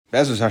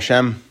Be'ezus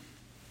Hashem,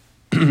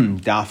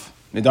 Daf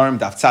Nedarim,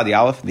 Daf Tzadi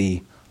Aleph,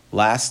 the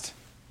last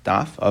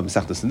Daf of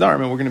Masechtas Nedarim,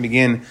 and we're going to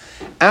begin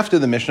after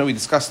the Mishnah. We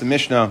discussed the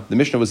Mishnah. The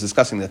Mishnah was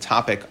discussing the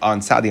topic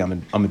on Tzadi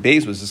Amid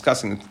Beis, was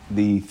discussing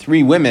the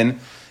three women,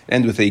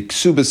 and with a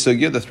Ksuba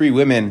Sugya, the three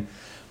women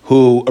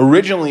who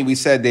originally we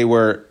said they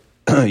were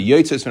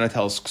Yotzes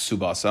Venatel's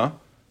Ksubasa,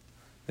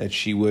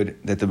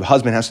 that the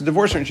husband has to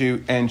divorce her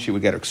and she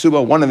would get her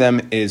Ksuba. One of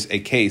them is a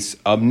case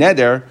of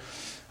Neder.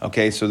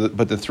 Okay,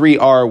 but the three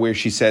are where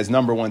she says,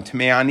 number one,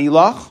 Tame'ani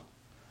lach,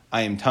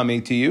 I am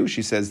tamei to you.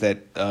 She says that,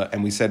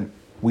 and we said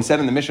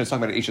in the Mishnah,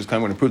 talking about Isha's Kain,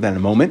 we're going to prove that in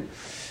a moment,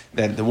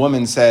 that the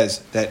woman says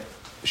that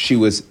she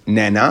was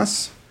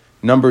nenas.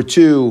 Number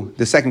two,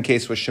 the second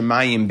case was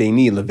Shemayim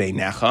beini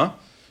leveinecha,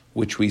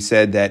 which we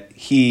said that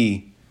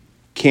he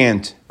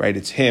can't, right,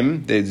 it's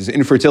him, there's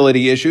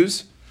infertility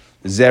issues.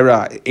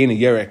 Zera in a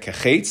yerek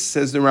kechetz,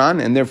 says the Ran,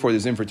 and therefore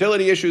there's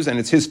infertility issues, and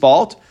it's his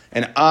fault,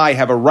 and I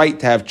have a right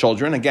to have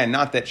children. Again,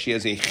 not that she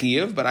has a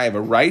chiyuv, but I have a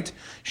right.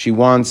 She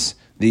wants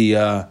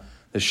the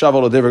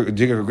shovel to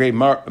dig her grave,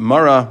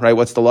 mara, right?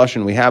 What's the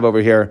lashon we have over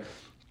here?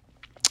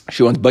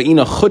 She wants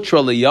ba'ina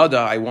chutra liyada.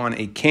 I want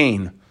a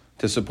cane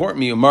to support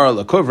me,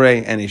 umara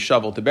lakovre, and a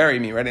shovel to bury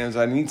me, right? And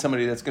I need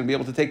somebody that's going to be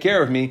able to take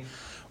care of me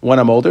when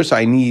I'm older, so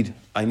I need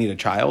a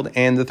child.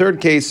 And the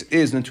third case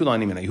is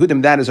Natula Nimina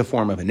Yehudim. That is a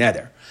form of a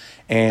neder.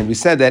 And we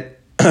said that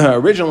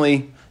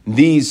originally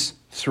these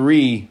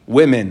three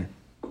women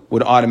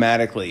would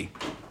automatically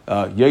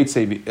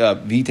Yotze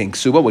Viting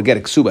Ksuba, would get a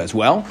Ksuba as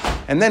well.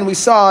 And then we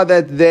saw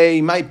that they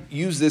might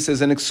use this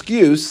as an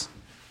excuse,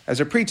 as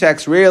a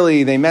pretext.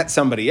 Really, they met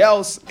somebody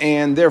else,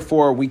 and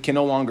therefore we can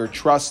no longer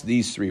trust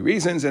these three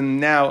reasons. And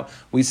now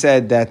we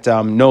said that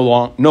no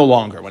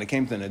longer. When it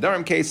came to the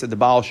Nedarim case, that the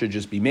Baal should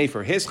just be made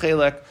for his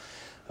chelek,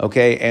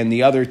 okay, and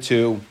the other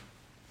two,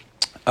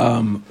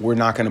 we're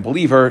not going to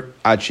believe her,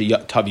 ad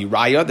tavi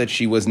raya, that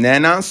she was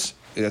nenas,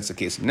 that's the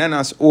case of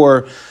nenas,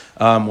 or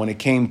when it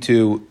came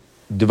to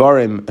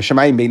devarim,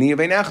 shemayim beini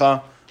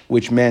veinecha,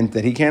 which meant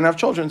that he can't have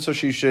children, so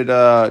she should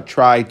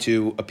try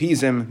to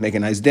appease him, make a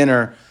nice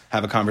dinner,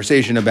 have a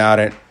conversation about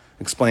it,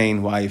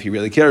 explain why if he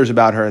really cares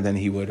about her, then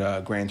he would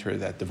grant her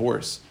that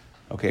divorce,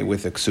 okay,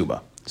 with a ksuba.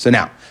 So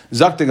now,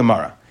 Zakta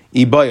Gemara,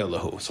 Ibaya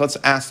lahu. So let's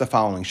ask the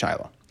following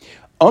Shaila.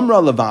 Amra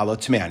levala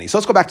tmeani. So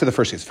let's go back to the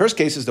first case. First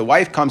case is the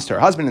wife comes to her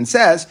husband and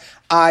says,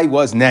 I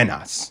was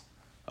nenas.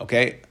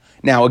 Okay?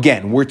 Now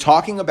again, we're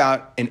talking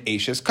about an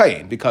Eishes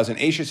Kayin, because in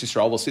Eishes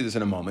Yisrael, we'll see this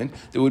in a moment,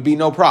 there would be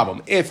no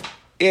problem. If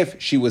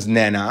she was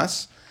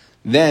nenas,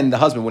 then the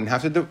husband wouldn't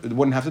have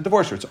to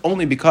divorce her. It's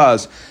only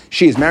because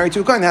she is married to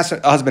a Kayin,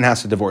 the husband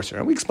has to divorce her.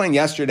 And we explained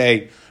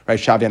yesterday, right,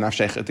 Shavya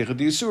Nafshei Chetich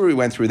Yisur, we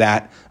went through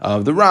that,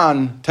 the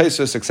Ran,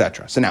 Taisus,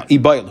 etc. So now,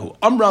 Ibayilhu,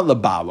 Amra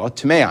Labala,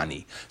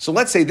 Tmeani. So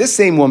let's say this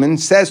same woman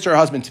says to her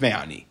husband,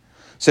 Tmeani.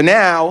 So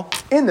now,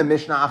 in the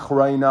Mishnah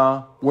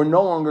Achrayna, we're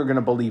no longer going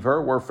to believe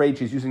her. We're afraid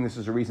she's using this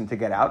as a reason to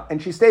get out,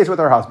 and she stays with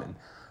her husband.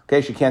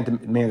 Okay, she can't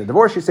demand a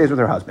divorce, she stays with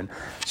her husband.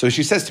 So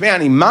she says,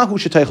 Tmeani, Mahu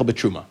Sheteichel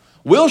B'Truma.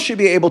 Will she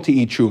be able to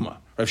eat truma?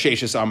 Rav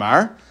Sheshes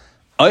Amar,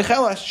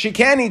 she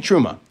can eat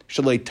truma.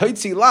 Shalei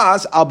toitzi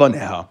las al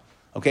baneha.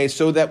 Okay,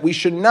 so that we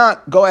should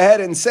not go ahead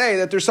and say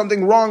that there's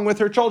something wrong with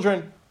her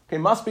children. Okay,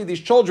 must be these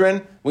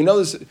children. We know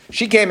this.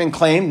 She came and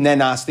claimed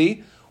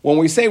nenasti. When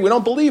we say we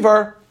don't believe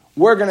her,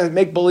 we're going to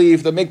make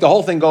the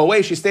whole thing go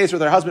away. She stays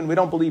with her husband. We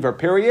don't believe her,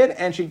 period.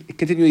 And she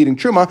continues eating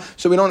truma,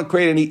 so we don't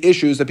create any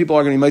issues that people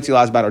are going to be mitzi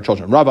las about our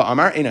children. Rava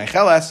Amar, inay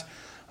cheles.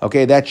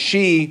 Okay, that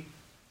she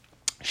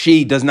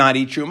does not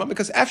eat truma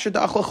because after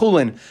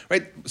chulin,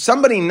 right?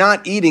 Somebody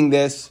not eating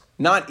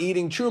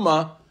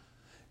truma,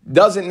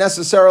 doesn't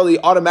necessarily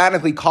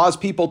automatically cause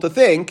people to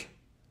think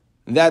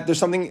that there's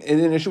something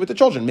an issue with the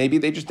children. Maybe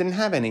they just didn't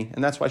have any,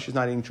 and that's why she's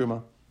not eating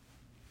truma.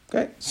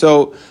 Okay,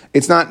 so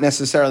it's not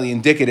necessarily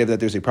indicative that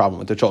there's a problem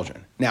with the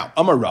children. Now,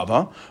 Amar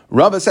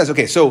Rava says,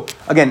 okay, so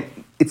again,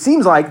 it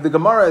seems like the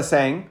Gemara is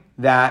saying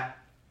that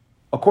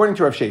according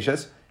to Rav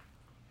Sheshes,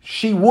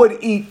 she would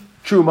eat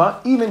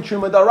truma, even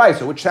truma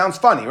daraisa, which sounds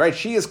funny, right?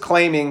 She is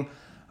claiming,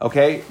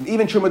 okay,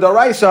 even truma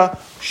daraisa,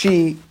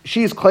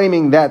 she's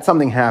claiming that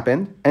something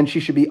happened, and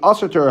she should be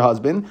usher to her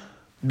husband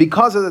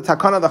because of the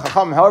takana of the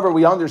chacham. However,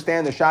 we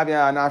understand the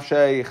shavya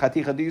nafshei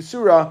chaticha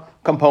d'yisura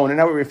component.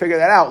 Now we figure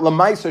that out.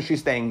 Lamaisa, she's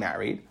staying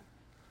married,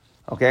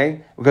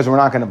 okay, because we're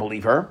not going to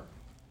believe her,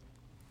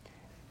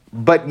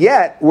 but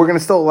yet we're going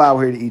to still allow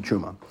her to eat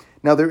truma.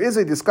 Now, there is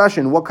a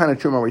discussion, what kind of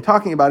truma are we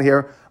talking about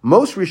here?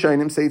 Most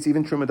Rishonim say it's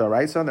even truma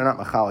daraisa. They're not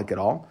machalik at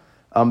all.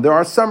 There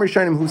are some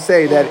Rishonim who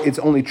say that it's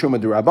only truma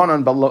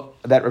d'Rabbanan,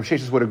 but that Rav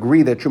Sheshes would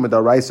agree that truma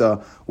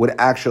daraisa would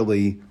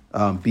actually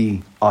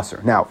be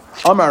aser. Now,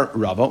 Amar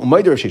Rava,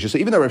 Umayda Rav Sheshes, so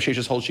even though Rav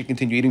Sheshes holds she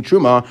continue eating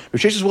truma, Rav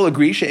Sheshes will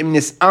agree, she'im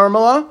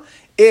nis'armala,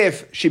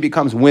 if she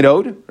becomes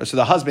widowed, so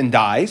the husband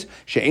dies,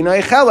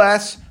 she'enai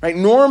cheles, right?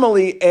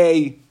 Normally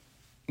a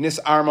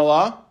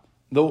nis'armala,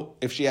 though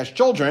if she has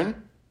children,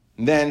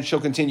 then she'll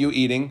continue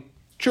eating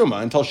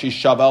truma until she's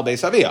shaval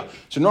beis avia.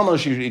 So normally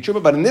she should eat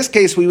truma, but in this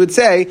case we would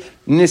say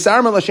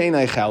nisar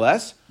melasheinai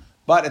cheles.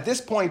 But at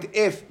this point,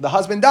 if the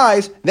husband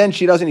dies, then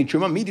she doesn't eat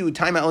truma. Midu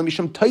time el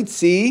mishum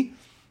taitzi.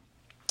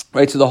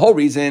 Right, so the whole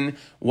reason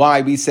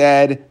why we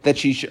said that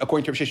she,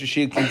 according to Rav Sheshes,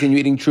 she continue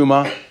eating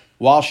truma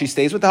while she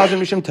stays with the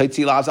husband, mishum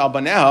taitzi laz al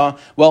baneha.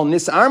 Well,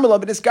 nisar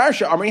melav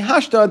disgarsha amri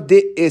hashta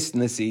de is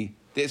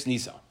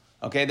nisa.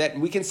 Okay, that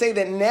we can say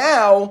that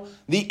now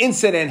the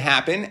incident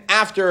happened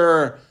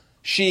after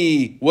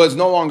she was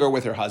no longer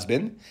with her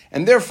husband,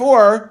 and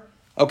therefore,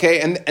 okay,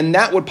 and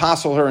that would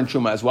passel her in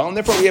truma as well, and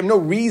therefore we have no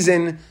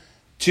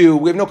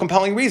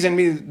compelling reason. I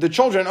mean, the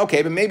children,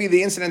 okay, but maybe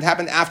the incident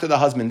happened after the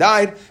husband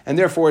died, and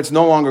therefore it's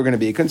no longer going to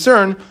be a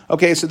concern.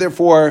 Okay, so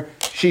therefore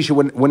she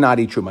would not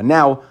eat truma.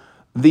 Now,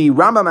 the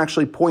Rambam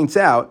actually points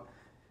out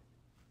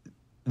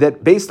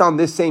that based on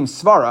this same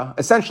svara,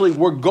 essentially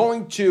we're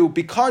going to,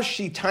 because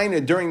she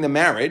tained during the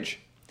marriage,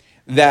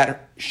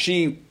 that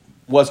she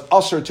was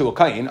usher to a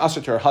kayin,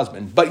 usher to her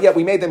husband, but yet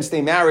we made them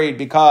stay married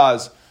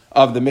because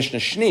of the Mishnah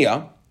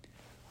Shniya.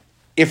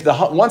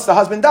 Once the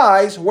husband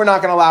dies, we're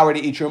not going to allow her to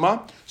eat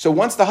truma. So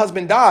once the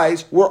husband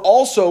dies,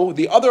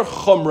 the other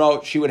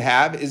chumrah she would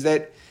have is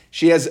that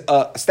she has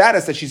a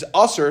status that she's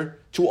usher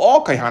to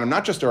all kaihanim,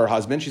 not just to her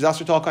husband. She's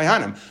usher to all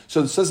kaihanim.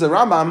 So it says the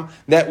Rambam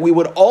that we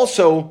would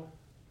also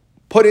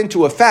put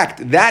into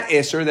effect that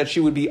isser that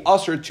she would be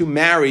usher to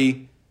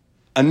marry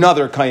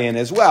another kayin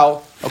as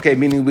well. Okay,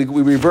 meaning we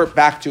revert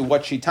back to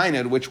what she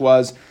tained, which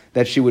was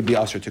that she would be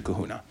usher to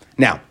kahuna.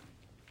 Now,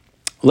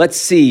 let's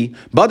see,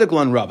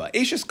 Badaglan Rabba,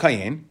 Eishes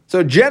Kayin. So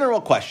a general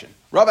question.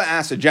 Rabba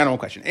asked a general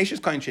question. Eishes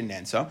Kayin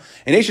Shenensa.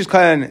 And Eishes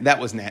Kayin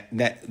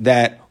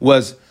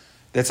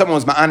that someone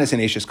was ma'anis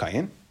in Eishes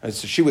Kayin.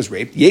 So she was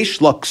raped.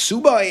 Yesh la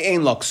ksuba,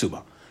 ein la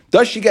ksuba.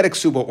 Does she get a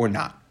ksuba or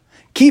not?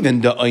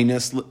 Kivin da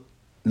einis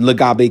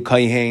legabe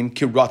kayin,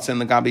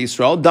 kiratzen legabe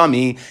Yisrael,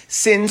 dami,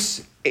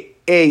 since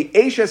a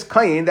Eishes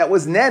Kayin that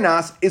was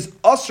nenas is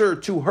usher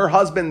to her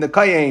husband, the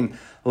Kayin,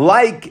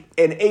 like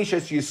an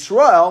Eishes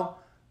Yisrael,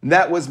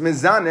 that was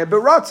mizane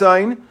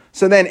beratzain,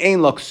 so then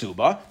ein la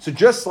ksuba. So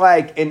just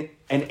like an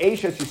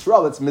Eishes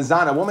Yisrael that's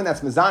mizana, a woman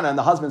that's mizana, and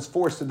the husband's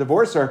forced to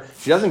divorce her,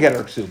 she doesn't get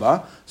her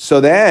ksuba. So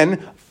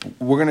then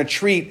we're going to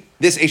treat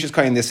this Eishes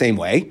Kayin the same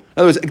way. In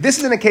other words, this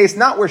is in a case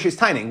not where she's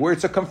tining, where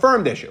it's a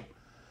confirmed issue.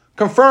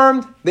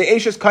 Confirmed, the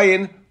Eishes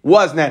Kayin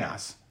was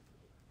nenas.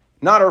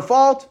 Not her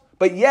fault,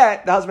 but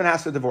yet the husband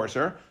has to divorce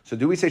her. So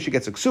do we say she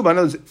gets a ksuba? In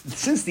other words,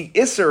 since the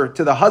isser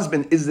to the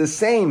husband is the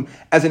same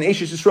as an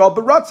Eishes Yisrael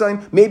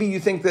beratzain, maybe you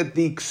think that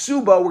the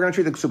ksuba, we're going to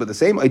treat the ksuba the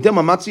same.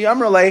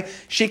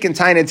 She can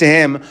tie it to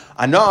him.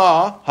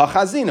 Ana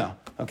hachazina.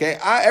 Okay,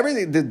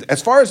 everything.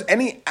 As far as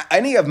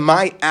any of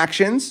my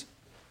actions,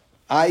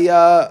 I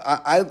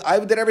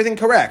did everything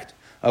correct.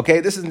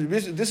 Okay, this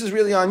is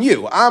really on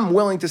you. I'm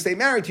willing to stay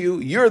married to you.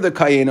 You're the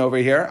kayin over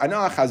here. I know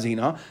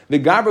chazina. The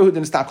gaber who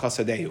didn't stop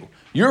chasadehu.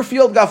 Your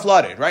field got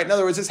flooded, right? In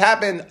other words, this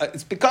happened.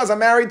 It's because I'm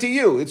married to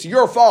you. It's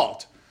your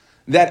fault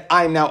that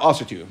I'm now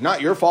usher to you.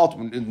 Not your fault.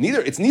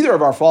 It's neither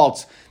of our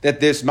faults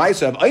that this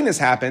ma'isa of einis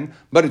happened,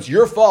 but it's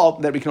your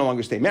fault that we can no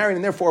longer stay married,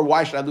 and therefore,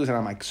 why should I lose it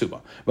on my ksuba?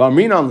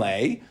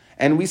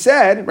 And we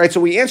said, right, so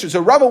we answered,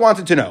 so Rava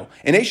wanted to know,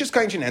 in Eishes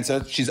Kayin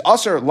Shenensa, she's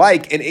usher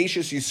like an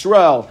Eishes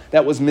Yisrael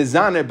that was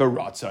mizane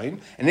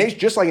beratzain, and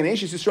just like an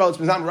Eishes Yisrael that's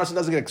mizane beratzain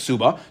doesn't get a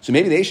ksuba, so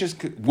maybe the Eishes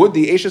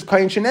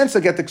Kayin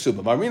Shenensa get the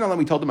ksuba? But we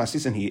told the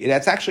Masis and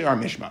that's actually our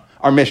Mishnah.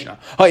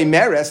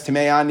 Ha'imeret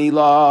Tamei ani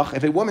lach,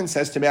 if a woman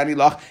says Tamei ani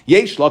lach,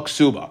 yesh la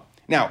ksuba.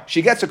 Now,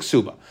 she gets a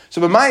ksuba.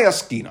 So, b'may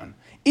askinan,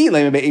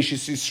 ilem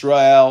be'Eishes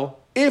Yisrael,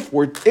 if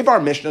our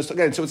Mishnah,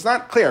 again, so it's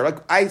not clear. Like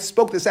I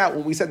spoke this out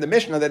when we said the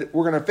Mishnah that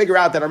we're going to figure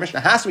out that our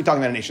Mishnah has to be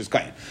talking about an Eishes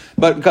Kayin.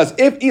 But because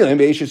if Ilim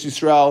be'Eishes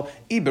Yisrael,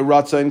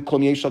 Iberatzain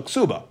Klum Yesh la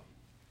Ksuba.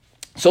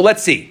 So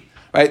let's see,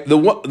 right? The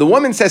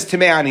woman says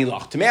Tamei ani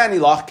lach. Tamei ani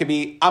lach could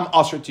be I'm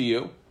usher to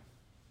you.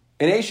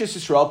 And Eishes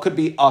Yisrael could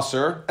be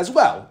usher as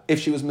well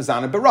if she was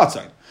mizana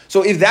beratzain.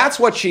 So if that's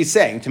what she's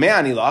saying, Tamei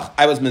ani lach,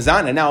 I was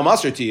mizana, now I'm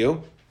usher to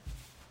you.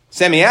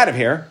 Send me out of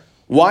here.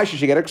 Why should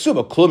she get her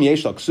ksuba? Klum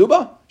yesh la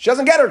ksuba? She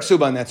doesn't get her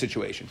ksuba in that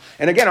situation.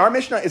 And again, our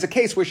Mishnah is a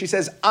case where she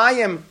says, I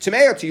am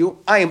tamei to you,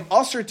 I am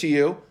usher to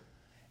you,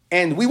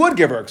 and we would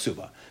give her a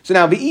ksuba. So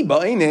now, v'i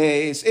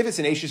ba'ines, if it's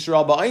an Eishes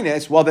Yisrael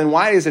ba'ines, well then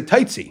why is it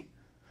taitzi?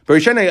 So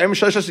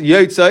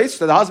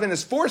the husband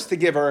is forced to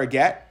give her a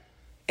get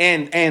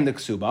and the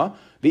ksuba.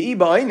 V'i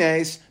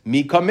ba'ines,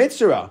 mika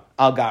mitzvah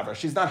al gavra.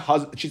 She's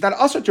not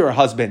usher to her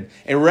husband.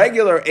 A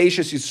regular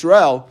Eishes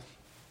Yisrael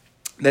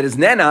that is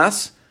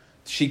nenas,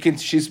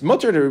 she's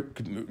mutter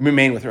to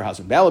remain with her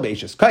husband.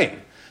 Eishes Kayin.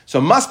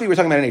 So must be we're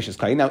talking about an Eishes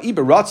Kayin. Now,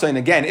 Iberatzain,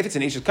 again, if it's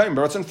an Eishes Kayin,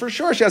 Beratzain, for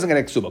sure she doesn't get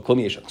a ksuba.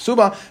 Klum yesh la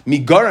ksuba.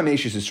 Migaram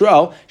Eishes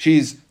Yisrael.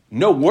 She's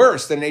no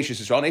worse than an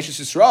Eishes Yisrael. An Eishes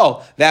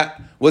Yisrael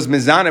that was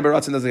mizana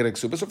Beratzain doesn't get a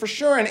ksuba. So for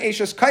sure an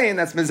Eishes Kayin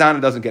that's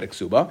mizana doesn't get a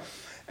ksuba.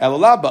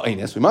 Elalah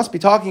ba'ines. We must be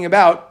talking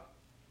about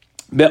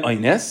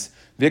be'ines.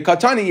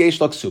 V'katani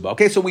yesh la ksuba.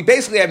 Okay, so we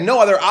basically have no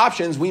other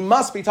options. We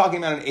must be talking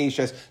about an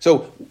Eishes.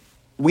 So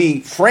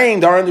we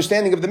framed our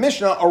understanding of the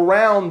Mishnah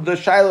around the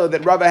Shiloh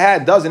that Rava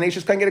had. Does an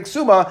Eishes Kain get a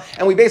ksuba?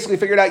 And we basically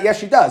figured out, yes,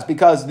 she does,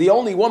 because the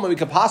only woman we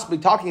could possibly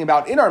be talking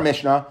about in our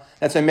Mishnah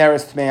that's a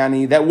Meres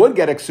Tmeani that would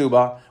get a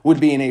ksuba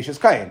would be an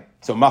Eishes Kain.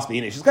 So it must be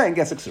an Eishes Kain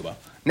gets a ksuba.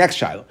 Next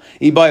Shiloh.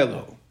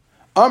 Ibayalu.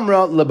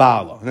 Amra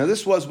Labala.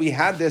 Now we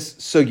had this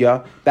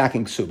sugya back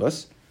in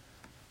ksubas.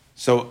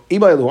 So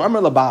Ibayalu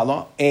Amra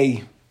Labala,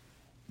 a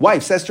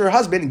wife says to her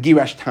husband,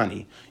 Girash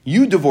Tani,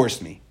 you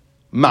divorced me.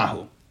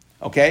 Mahu.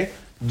 Okay?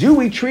 Do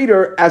we treat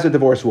her as a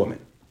divorced woman?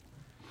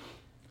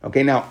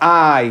 Okay, now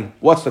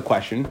what's the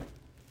question?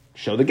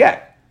 Show the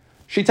get.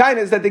 Shitaina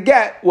is that the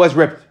get was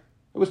ripped.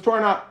 It was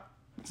torn up.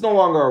 It's no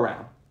longer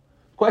around.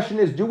 The question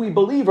is, do we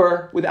believe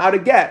her without a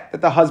get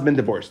that the husband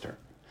divorced her?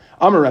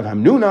 Amar Rav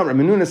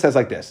Hamnuna says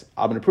like this.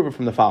 I'm going to prove it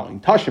from the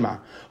following. Tashima,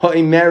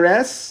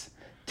 ha'emeres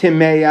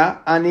timeya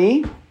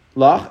ani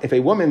lach. If a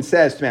woman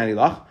says to ani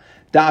lach,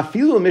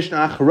 da'afilu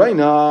Mishnah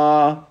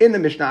Achroina, in the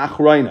Mishnah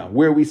Achroina,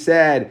 where we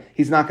said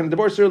he's not going to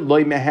divorce her,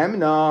 loy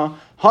mehemna,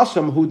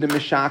 hasam hu de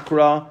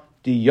mishakra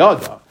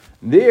diyada.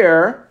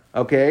 There,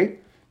 okay,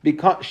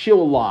 because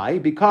she'll lie,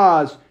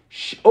 because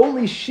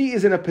only she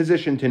is in a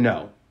position to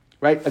know.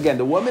 Right? Again,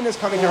 the woman is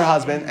coming to her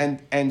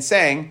husband and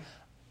saying,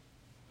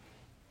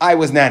 I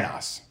was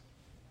nanas.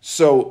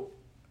 So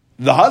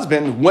the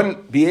husband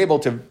wouldn't be able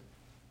to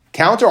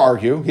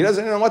counter-argue. He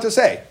doesn't know what to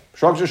say.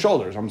 Shrugs his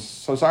shoulders. I'm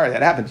so sorry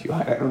that happened to you.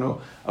 I don't know.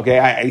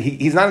 Okay,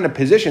 he's not in a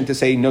position to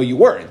say, no, you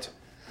weren't.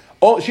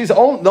 Oh, she's the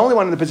only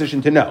one in the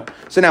position to know.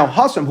 So now,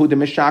 Hasam, who the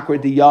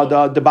mishakra, the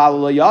yada, the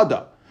balala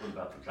yada. What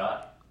about the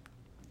guy?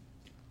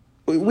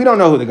 We don't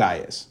know who the guy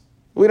is.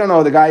 We don't know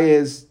who the guy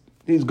is.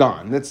 He's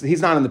gone.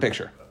 He's not in the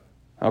picture.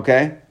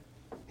 Okay?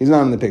 He's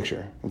not in the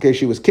picture. Okay,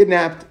 she was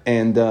kidnapped,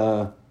 and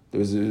the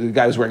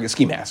guy was wearing a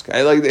ski mask.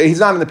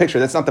 He's not in the picture.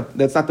 That's not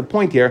the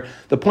point here.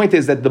 The point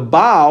is that the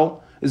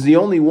Baal is the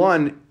only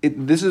one.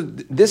 This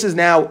is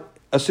now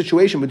a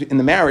situation in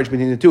the marriage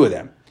between the two of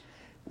them.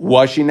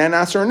 Was she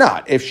nanas or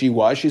not? If she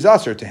was, she's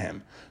usher to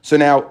him. So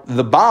now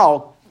the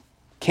Baal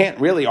can't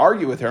really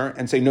argue with her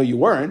and say, no, you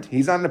weren't.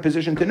 He's not in a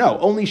position to know.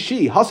 Only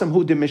she, Hasam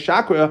hu de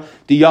mishakra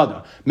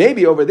diyada.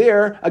 Maybe over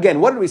there, again,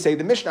 what did we say? In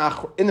the Mishnah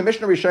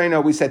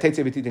Rishayna, we said,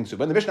 Teitze v'titing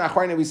suba. In the Mishnah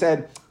Achrayna, we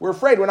said, we're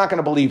afraid we're not going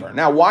to believe her.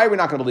 Now, why are we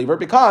not going to believe her?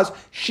 Because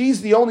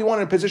she's the only one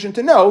in a position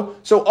to know,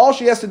 so all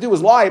she has to do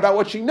is lie about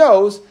what she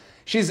knows.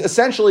 She's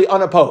essentially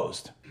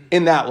unopposed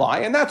in that lie,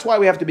 and that's why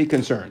we have to be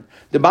concerned.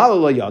 The Bala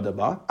lo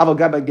yadaba, aval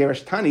gaba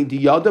gerish tani, di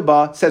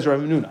yadaba, says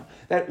Rav Nuna,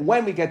 that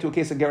when we get to a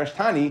case of gerish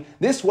tani,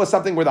 this was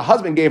something where the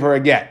husband gave her a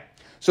get.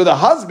 So the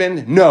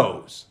husband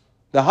knows.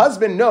 The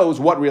husband knows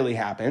what really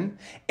happened,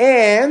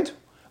 and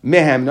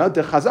mehemna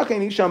de chazak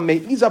isha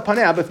meiza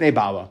paneh b'fnei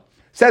bala.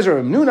 Says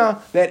Rav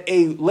Nuna that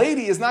a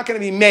lady is not going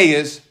to be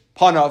meiz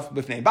panav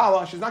b'fnei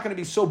bala. She's not going to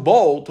be so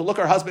bold to look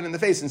her husband in the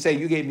face and say,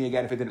 "You gave me a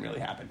get," if it didn't really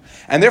happen.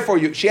 And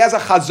therefore, she has a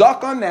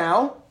chazaka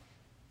now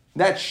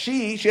that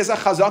she has a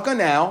chazaka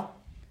now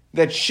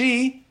that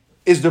she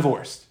is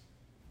divorced.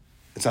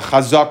 It's a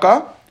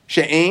chazaka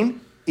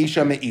she'ein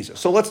isha me'iza.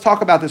 So let's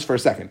talk about this for a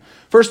second.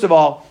 First of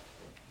all,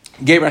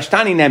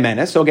 Gerashtani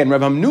nemenes. So again,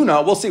 Rav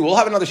Hamnuna, we'll see. We'll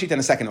have another sheet in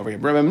a second over here.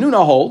 Rav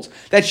Hamnuna holds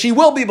that she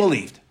will be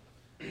believed.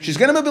 She's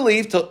going to be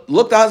believed to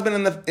look the husband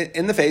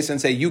in the face and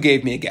say, "You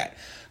gave me a get."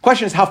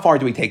 Question is, how far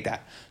do we take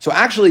that? So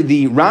actually,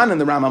 the Ran and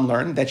the Rambam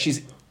learn that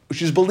she's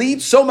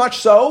believed so much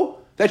so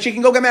that she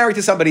can go get married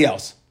to somebody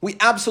else. We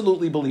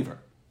absolutely believe her.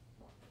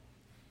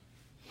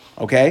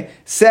 Okay?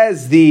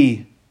 Says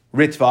the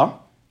Ritva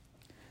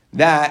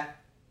that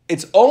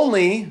it's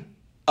only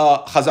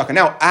chazaka.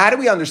 Now, how do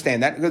we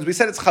understand that? Because we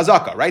said it's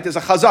chazaka, right? There's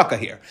a chazaka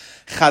here.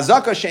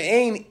 Chazaka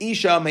she'ein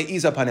isha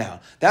me'iza paneha.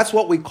 That's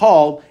what we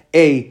call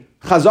a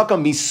chazaka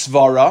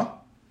misvara.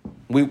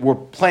 We're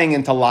playing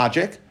into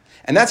logic.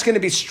 And that's going to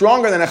be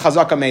stronger than a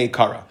chazaka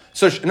me'ikara.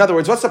 So in other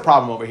words, what's the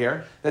problem over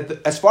here?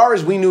 That as far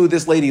as we knew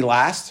this lady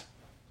last,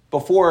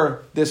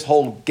 before this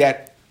whole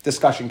get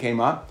discussion came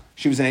up,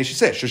 she was an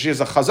Eishes Ish. So she has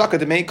a chazaka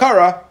de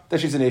meikara that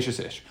she's an Eishes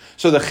Ish.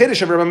 So the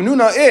chiddush of Rav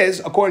Hamnuna is,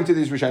 according to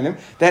these Rishonim,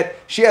 that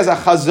she has a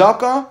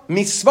chazaka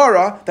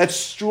misvara that's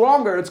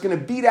stronger. It's going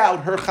to beat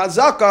out her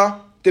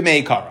chazaka de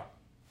meikara.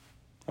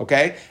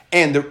 Okay?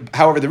 And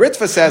however, the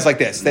Ritva says like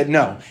this, that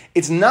no,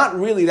 it's not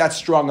really that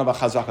strong of a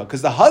chazaka,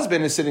 because the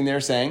husband is sitting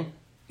there saying,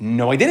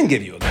 no, I didn't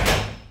give you a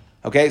get.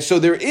 Okay? So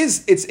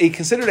it's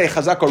considered a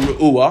chazaka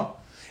ru'ua.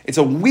 It's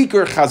a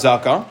weaker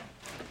chazaka.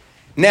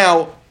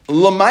 Now,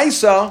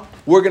 Lamaisa,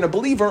 we're going to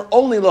believe her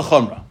only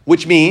lachumra,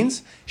 which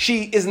means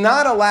she is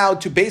not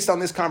allowed to, based on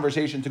this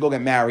conversation, to go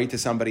get married to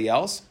somebody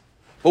else.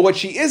 But what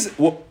she is,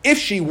 if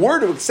she were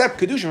to accept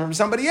kedusha from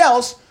somebody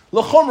else,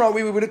 lachumra,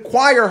 we would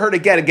require her to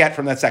get a get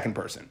from that second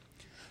person.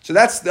 So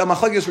that's the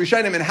machlekes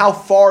rishonim, and how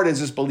far does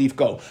this belief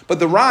go? But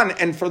the Ran,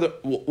 and for the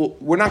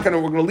we're going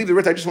to leave the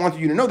Ritva. I just wanted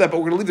you to know that, but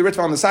we're going to leave the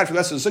Ritva on the side for the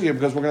rest of the sugya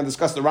because we're going to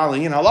discuss the Ran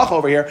and halacha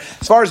over here.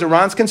 As far as the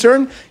Ran's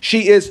concerned,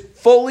 she is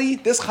fully,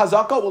 this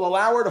chazaka will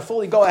allow her to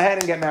fully go ahead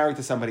and get married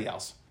to somebody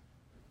else.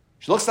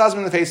 She looks the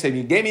husband in the face, saying,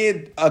 "You gave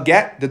me a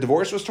get. The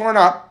divorce was torn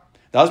up.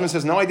 The husband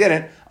says, no, I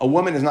didn't. A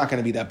woman is not going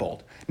to be that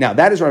bold. Now,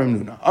 that is Rav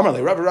Nuna.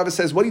 Amarle, Rav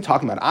says, what are you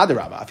talking about?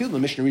 Adarabba. I feel the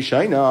Mishnah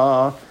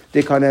Rishayna,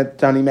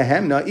 Dekanetani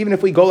Mehemna, even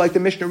if we go like the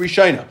Mishnah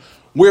Rishayna,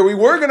 where we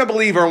were going to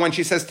believe her when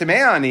she says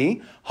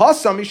Tameani,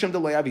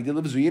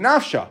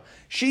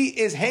 she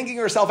is hanging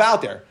herself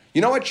out there.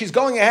 You know what? She's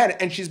going ahead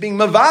and she's being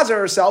mavaza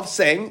herself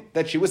saying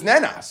that she was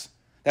nenas.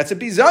 That's a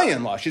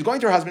bizayon law. She's going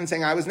to her husband and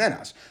saying, I was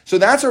nenas. So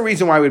that's a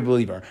reason why we would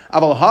believe her.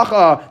 Aval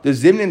hacha, the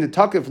zimnin, the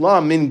takif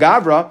law, min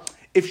gavra.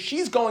 If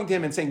she's going to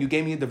him and saying, you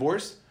gave me a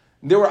divorce,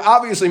 there were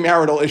obviously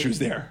marital issues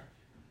there.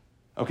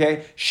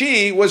 Okay?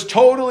 She was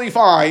totally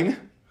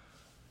fine.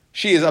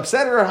 She is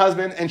upset at her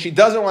husband and she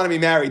doesn't want to be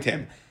married to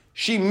him.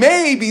 She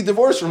may be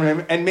divorced from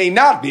him and may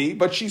not be,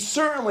 but she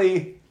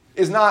certainly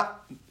is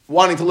not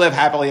wanting to live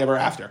happily ever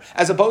after.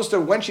 As opposed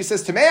to when she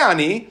says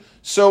Tameani,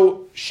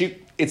 so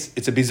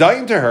it's a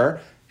bizayon to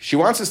her. She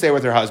wants to stay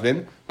with her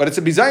husband, but it's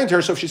a bizayon to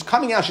her. So if she's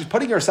coming out, she's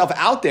putting herself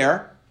out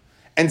there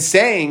and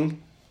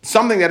saying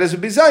something that is a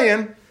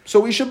bizayon, so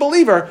we should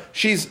believe her.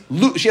 She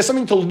has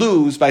something to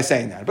lose by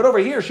saying that. But over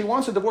here, she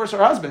wants to divorce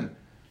her husband.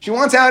 She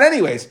wants out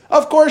anyways.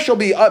 Of course, she'll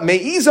be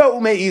me'iza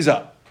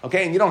u'me'iza.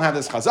 Okay, and you don't have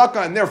this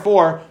chazaka, and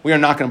therefore, we are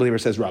not going to believe her,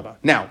 says Rabbah.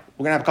 Now,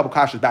 we're going to have a couple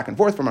kashas back and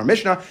forth from our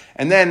Mishnah,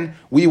 and then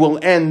we will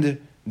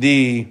end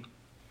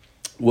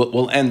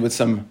we'll end with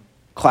some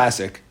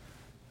classic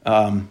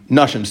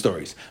Nashim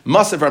stories.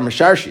 Masav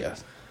Misharshia.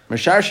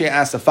 Misharshia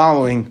asked the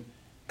following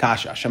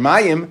kasha: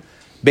 Shamayim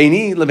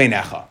beini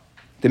lebeinecha.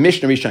 The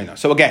Mishnah Rishayna.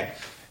 So again,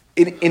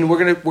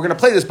 we're gonna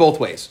play this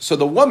both ways. So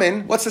the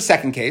woman, what's the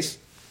second case?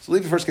 So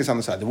leave the first case on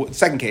the side. The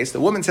second case, the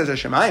woman says,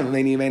 Hashemayim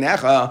beini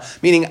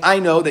lebeinecha, meaning I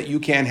know that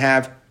you can't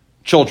have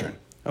children.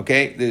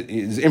 Okay,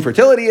 there's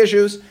infertility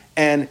issues,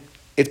 and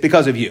it's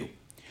because of you.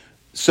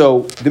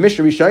 So the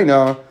Mishnah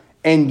Rishayna,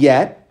 and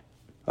yet,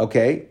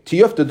 okay,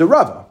 tiyufta de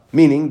Rava,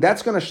 meaning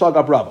that's going to slug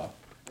up Rava,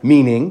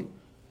 meaning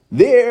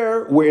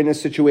there we're in a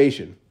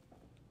situation.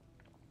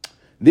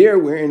 There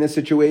we're in a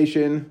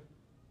situation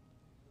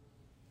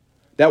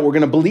that we're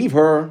going to believe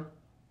her,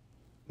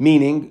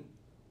 meaning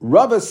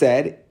Rava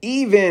said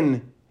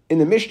even in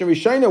the Mishnah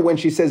Rishayna when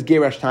she says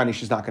Gerash Tani,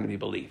 she's not going to be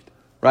believed,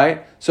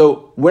 right?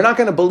 So we're not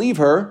going to believe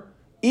her,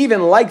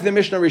 even like the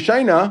Mishnah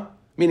Rishayna,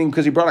 meaning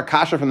because he brought a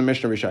kasha from the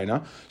Mishnah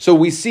Rishayna. So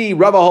we see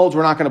Rava holds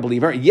we're not going to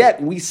believe her.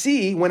 Yet we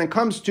see when it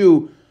comes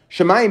to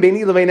Shemayim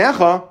Beini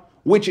Leveinecha,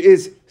 which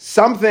is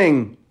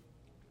something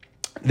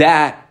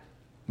that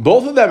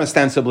both of them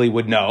ostensibly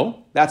would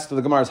know. That's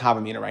the Gemara's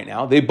Havamina right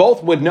now. They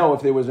both would know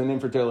if there was an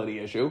infertility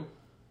issue,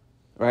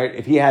 right?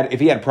 If he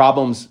had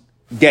problems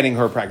getting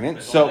her pregnant.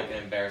 It's so like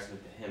an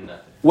embarrassment to him, not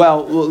to her.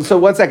 Well, so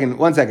one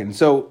second.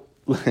 So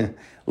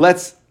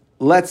let's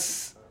look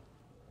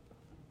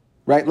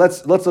at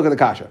the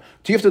kasha.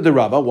 Tiyufta de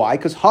Rava. Why?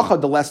 Because hacha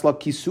de lesla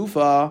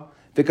kisufa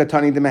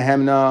vikatani de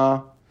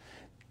mehemna.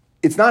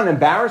 It's not an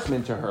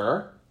embarrassment to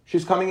her.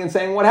 She's coming and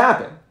saying what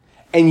happened,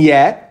 and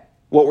yet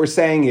what we're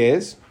saying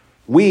is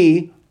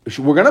we're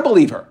going to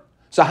believe her.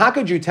 So how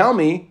could you tell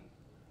me?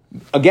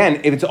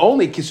 Again, if it's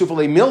only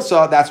kisufale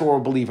milsa, that's where we'll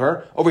believe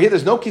her. Over here,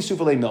 there's no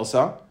kisufale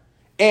milsa,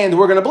 and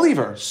we're going to believe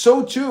her.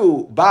 So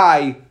too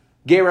by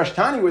Gerash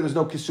Tani, where there's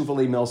no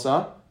kisufale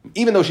milsa,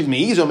 even though she's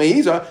meiza,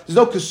 there's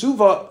no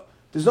kisufale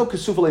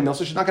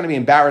milsa. She's not going to be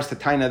embarrassed to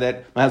Taina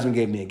that my husband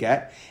gave me a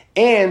get.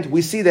 And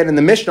we see that in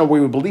the Mishnah we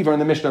would believe her, in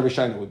the Mishnah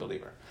Rishayna we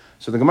believe her.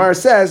 So the Gemara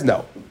says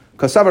no.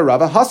 Kasava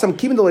Rava hasam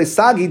kimin delay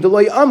sagi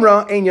delay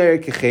amra ein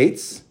yair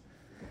kechetz.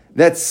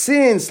 That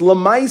since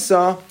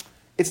lamaisa,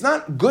 it's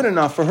not good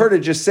enough for her to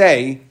just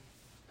say,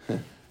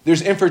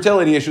 there's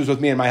infertility issues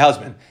with me and my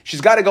husband. She's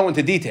got to go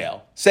into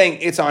detail, saying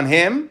it's on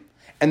him,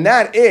 and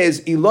that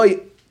is Eloi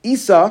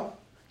Isa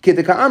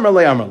Kitika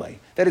Amrale Amrale.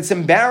 That it's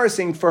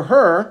embarrassing for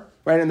her,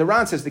 right? And the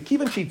Ran says, the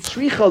Kivan she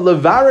tzricha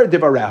levara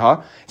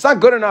divareha. It's not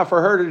good enough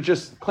for her to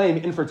just claim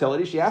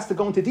infertility. She has to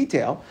go into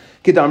detail.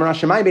 Kidamar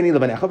Hashemayim beini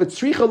levanecha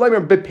v'tzricha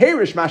leimer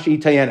beperish mashi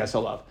tayenes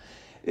alav.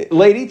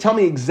 Lady, tell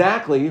me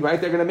exactly, right?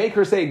 They're going to make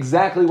her say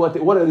exactly what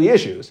are the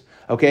issues.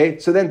 Okay,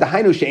 so then the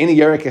hainu she'eni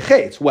yarek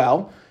echetz.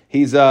 Well,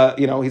 he's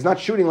not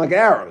shooting like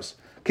arrows.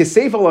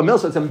 Kiseifa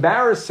lamilsa. It's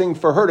embarrassing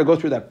for her to go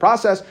through that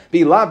process.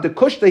 Be lav de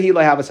kushtahi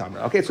lehavas.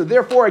 Okay, so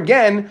therefore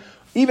again,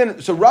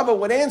 Rava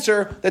would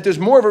answer that there's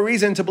more of a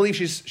reason to believe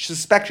she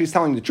suspects she's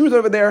telling the truth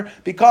over there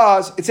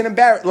because it's an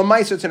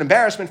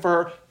embarrassment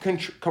for her.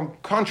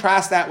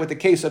 Contrast that with the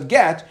case of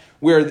get,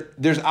 where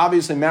there's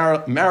obviously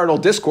marital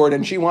discord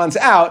and she wants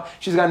out.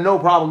 She's got no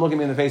problem looking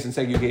me in the face and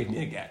saying, you gave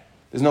me a get.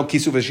 There's no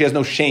kisuva. She has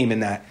no shame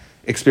in that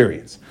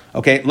experience.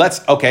 So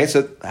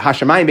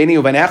Hashemayim beini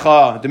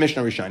uvenecha, the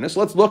Mishnah Rishayna. So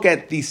let's look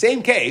at the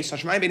same case,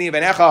 Hashemayim beini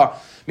uvenecha,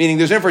 meaning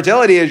there's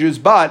infertility issues,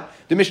 but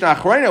the Mishnah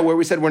Acharayna, where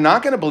we said we're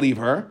not going to believe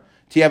her,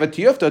 Tiyava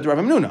Tiyufta to Rav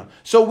Hamnuna.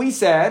 So we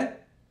said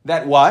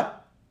that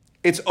what?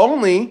 It's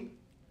only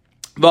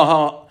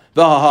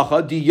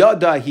V'hahacha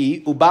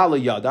diyadahi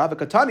ubala yada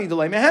v'katani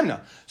delay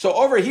mehemna. So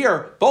over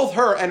here, both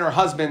her and her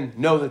husband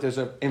know that there's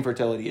an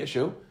infertility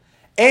issue,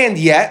 and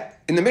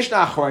yet in the Mishnah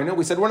Acharayna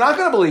we said we're not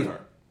going to believe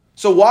her.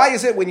 So why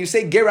is it when you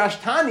say Gerash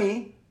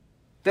Tani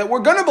that we're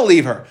going to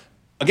believe her?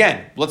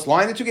 again, let's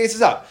line the two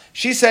cases up.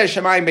 She says,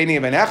 Shemayim beini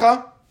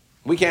v'necha,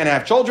 we can't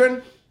have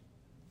children.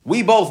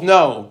 We both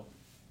know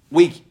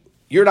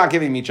you're not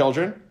giving me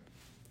children.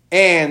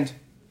 And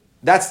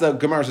that's the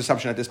Gemara's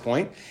assumption at this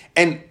point.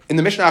 And in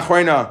the Mishnah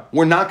Acharona,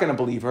 we're not going to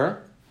believe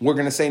her. We're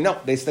going to say, no,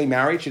 they stay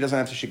married. She doesn't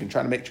have to, she can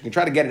try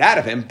to get it out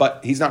of him, but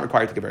he's not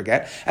required to give her a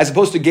get. As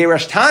opposed to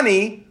Geresh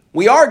Tani,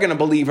 we are going to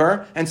believe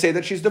her and say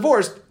that she's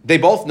divorced. They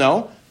both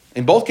know.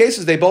 In both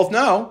cases, they both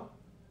know.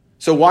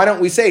 So why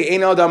don't we say,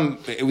 Ein Adam,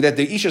 that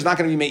the Isha is not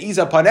going to be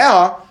Me'iza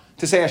Panea,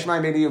 to say,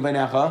 Ashmai Beini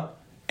Uvenecha,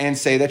 and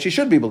say that she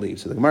should be believed.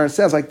 So the Gemara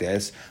says like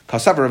this,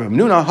 Kasavar Rav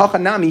Hamnuna,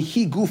 Hachanami,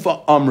 Hi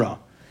Gufa Amra.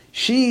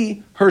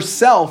 She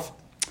herself,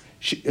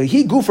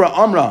 Hi Gufra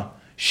Amra,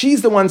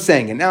 she's the one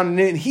saying it. Now,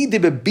 he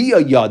did Bia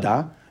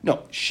Yada.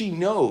 No, he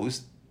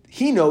knows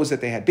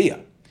that they had Bia.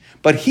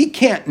 But he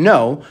can't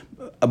know,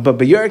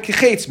 okay,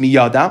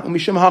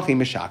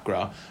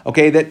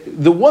 that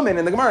the woman,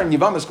 and the Gemara in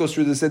Yevamos goes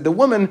through this, that the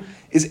woman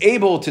is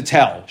able to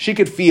tell. She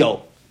could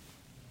feel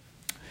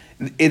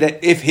that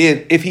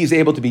if he's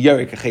able to be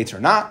Yerek Chetz or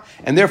not,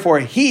 and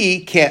therefore he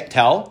can't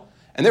tell.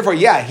 And therefore,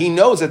 he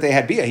knows that they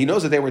had Bia. He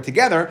knows that they were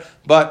together,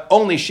 but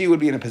only she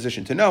would be in a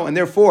position to know. And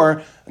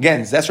therefore,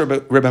 again, that's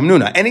Reb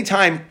Hamnuna.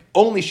 Anytime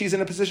only she's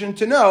in a position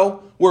to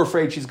know, we're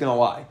afraid she's going to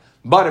lie.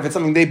 But if it's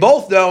something they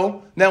both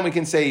know, then we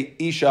can say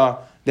Isha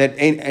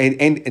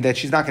that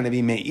she's not going to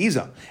be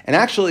Me'iza. And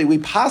actually, we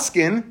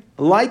paskin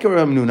like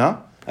Reb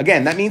Hamnuna.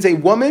 Again, that means a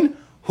woman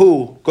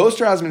who goes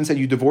to her husband and said,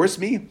 you divorced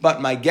me, but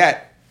my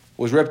get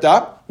was ripped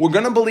up. We're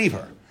going to believe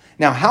her.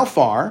 Now, how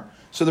far?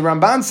 So the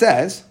Ramban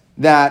says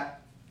that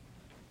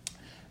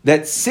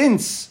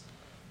since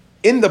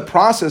in the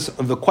process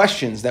of the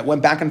questions that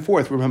went back and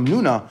forth, Reb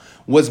Hamnuna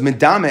was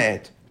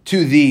medamet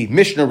to the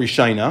Mishnah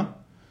Rishayna,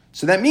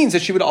 so that means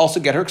that she would also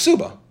get her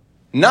ksuba.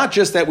 Not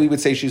just that we would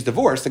say she's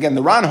divorced. Again,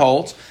 the Ran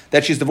holds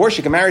that she's divorced,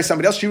 she can marry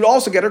somebody else, she would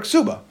also get her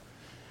ksuba.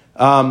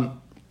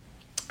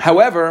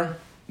 However,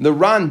 the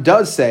Ran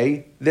does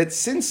say that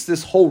since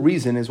this whole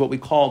reason is what we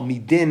call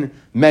midin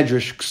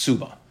medrash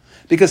ksuba,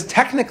 because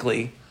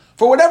technically,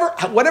 for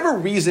whatever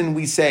reason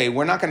we say,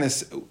 we're not going to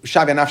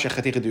shavya nafshe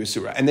chaticha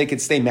d'usura, and they could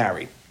stay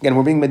married. Again,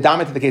 we're being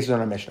medamit to the cases on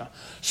our Mishnah.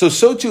 So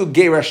too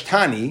Geresh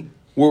Tani,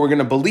 where we're going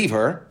to believe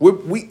her,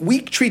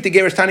 we treat the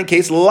Geresh Tani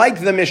case like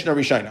the Mishnah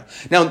Rishayna.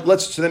 Now,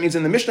 so that means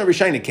in the Mishnah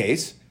Rishayna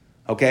case,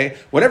 okay,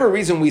 whatever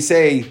reason we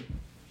say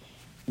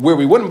where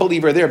we wouldn't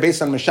believe her there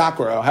based on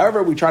Meshakor, or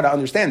however we try to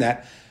understand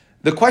that,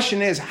 the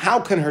question is,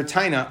 how can her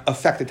taina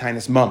affect the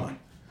taina's mammon?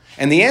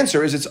 And the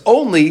answer is, it's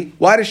only,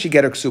 why does she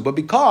get her ksuba?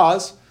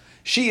 Because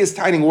she is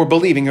taining, we're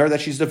believing her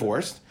that she's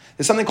divorced.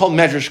 There's something called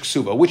medrash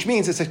ksuba, which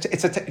means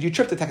you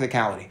trip the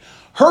technicality.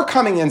 Her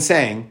coming and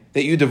saying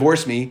that you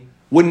divorced me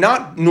would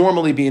not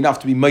normally be enough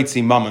to be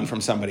mitzi mammon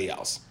from somebody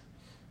else.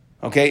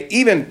 Okay?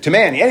 Even to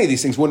man, any of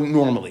these things wouldn't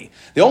normally.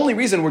 The only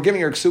reason we're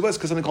giving her ksuba is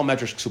because something called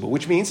medrash ksuba,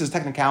 which means there's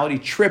technicality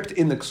tripped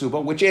in the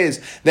ksuba, which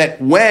is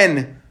that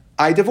when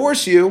I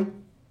divorce you,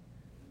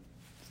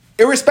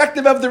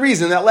 irrespective of the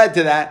reason that led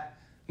to that,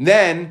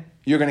 then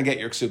you're going to get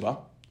your ksuba.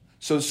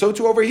 So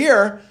too over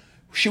here,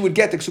 she would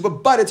get the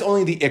ksuba, but it's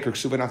only the ikr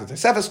ksuba, not the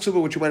tesefes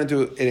ksuba, which we went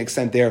into an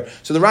extent there.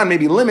 So the Ran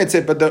maybe limits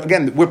it, but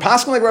again, we're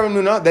passing like Rav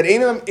Hamnuna that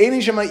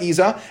Ein Shema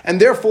Iza, and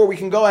therefore we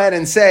can go ahead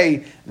and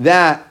say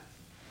that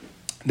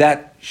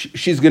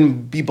she's going to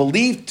be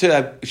believed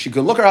she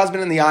could look her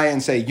husband in the eye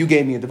and say, you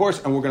gave me a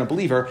divorce, and we're going to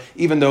believe her,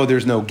 even though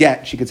there's no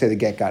get. She could say the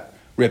get got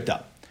ripped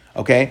up.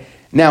 Okay?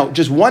 Now,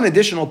 just one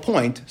additional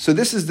point. So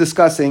this is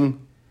discussing,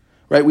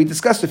 right? We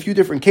discussed a few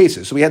different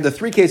cases. So we had the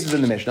three cases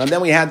in the Mishnah, and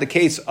then we had the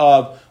case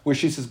of where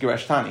she says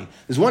Geresh Tani.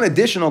 There's one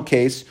additional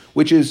case,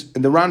 which is,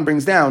 the Ran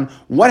brings down,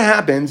 what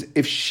happens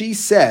if she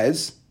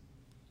says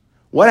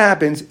that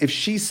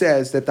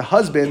the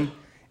husband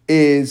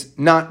is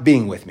not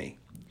being with me?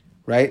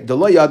 Right? So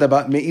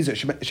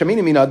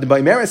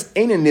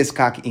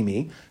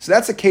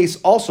that's a case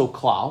also,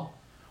 klal,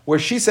 where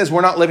she says we're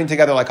not living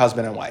together like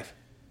husband and wife.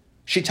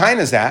 She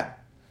tainas that.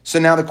 So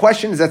now the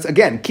question is, that's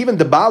again, kivan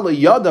debala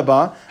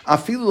yadaba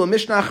afilu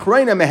mishnah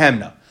achrayna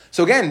mehemna.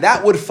 So again,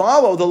 that would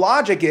follow. The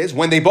logic is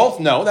when they both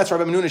know. That's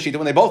Rabbi Menuna Shita.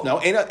 When they both know,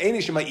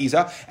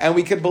 and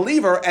we could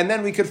believe her, and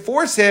then we could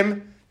force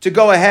him to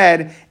go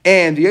ahead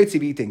and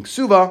yotzi b'ting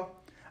suva.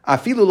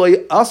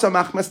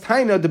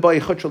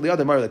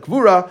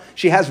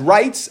 She has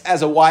rights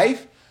as a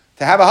wife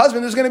to have a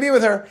husband who's going to be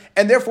with her.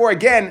 And therefore,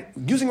 again,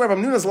 using Rabbi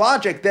Nuna's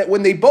logic, that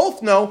when they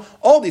both know,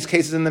 all these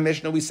cases in the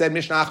Mishnah, we said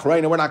Mishnah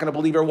Achrayna, we're not going to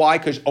believe her. Why?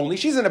 Because only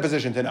she's in a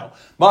position to know.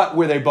 But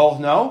where they both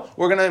know,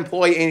 we're going to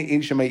employ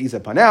Ein Shema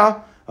Iza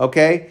Panah,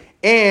 okay?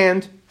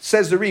 And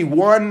says the Ri,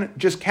 one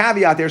just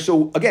caveat there.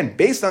 So again,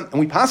 based on, and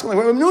we pass like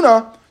Rabbi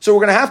Nuna, so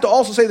we're going to have to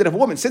also say that if a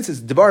woman, since it's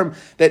Devarim,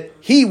 that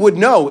he would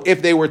know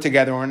if they were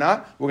together or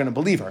not, we're going to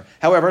believe her.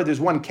 However, there's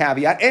one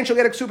caveat, and she'll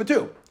get a ksuba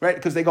too, right?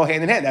 Because they go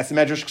hand in hand. That's the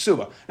medrash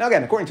ksuba. Now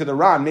again, according to the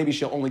Ran, maybe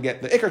she'll only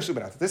get the ikar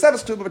ksuba, not the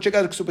tesefes ksuba, but she'll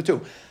get a ksuba too.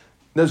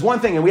 There's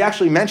one thing, and we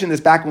actually mentioned this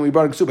back when we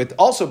brought a ksuba,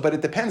 also, but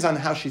it depends on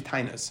how she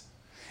tainas.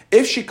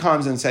 If she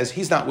comes and says,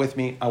 he's not with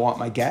me, I want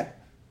my get,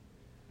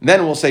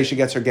 then we'll say she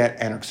gets her get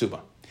and her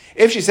ksuba.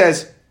 If she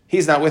says,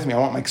 he's not with me, I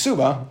want my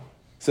ksuba,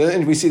 so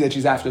then we see that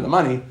she's after the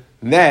money,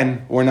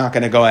 then we're not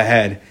going to go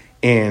ahead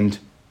and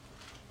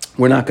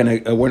we're not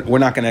going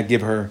to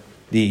give her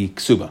the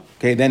ksuba.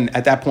 Okay, then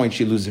at that point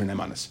she loses her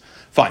nemanis.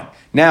 Fine.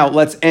 Now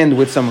let's end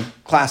with some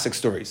classic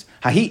stories.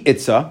 Hahi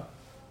itza,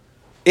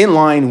 in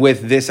line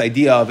with this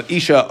idea of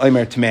Isha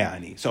Omer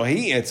Tmeani. So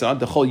Hahi itza,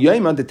 the chol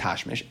yoima de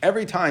tashmish,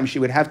 every time she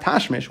would have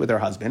tashmish with her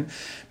husband,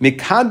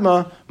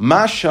 mikadma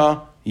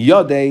masha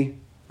yodei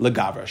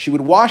legavra. She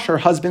would wash her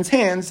husband's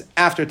hands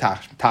after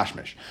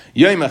tashmish.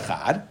 Yoim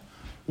echad,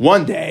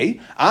 one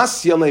day,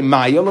 asya le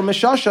maya le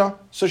meshasha.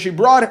 So she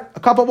brought a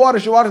cup of water.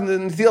 She watered the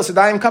Netilas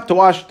Yadayim cup to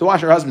wash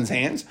her husband's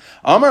hands.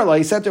 Amar la,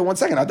 he said to her, 1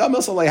 second, Adam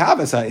milsa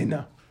lehavas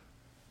ha'ina.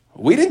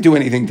 We didn't do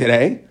anything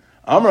today.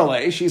 Amar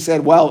la, she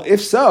said, well, if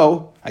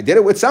so, I did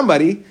it with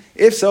somebody.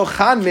 If so,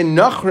 chan min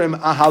nachrim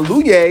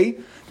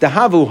ahaluye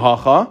dehavu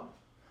hacha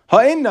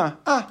ha'ina.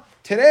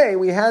 Today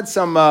we had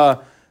some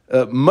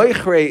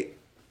meichre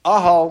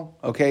ahal,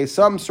 okay,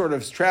 some sort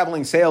of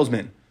traveling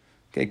salesman.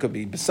 Okay, it could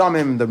be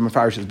Besamim, the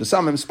Mefarish is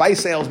Besamim, spice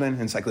salesman,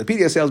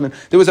 encyclopedia salesman.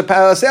 There was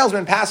a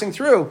salesman passing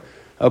through.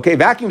 Okay,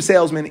 vacuum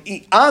salesman.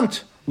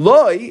 Ant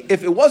loy,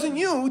 if it wasn't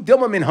you,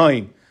 Dilma min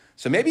hain.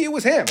 So maybe it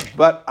was him,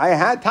 but I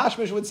had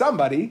tashmish with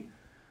somebody.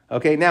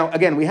 Okay, now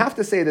again, we have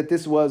to say that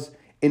this was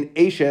an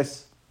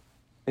Ashes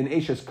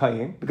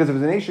Kayin, because if it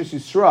was an Ashes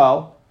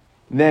Yisrael,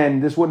 then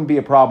this wouldn't be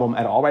a problem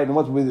at all, right?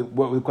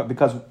 And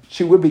because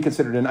she would be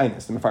considered an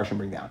Einus, the Mefarshim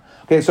bring down.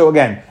 Okay, so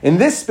again, in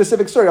this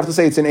specific story, I have to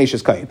say it's an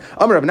Ashes Kayin.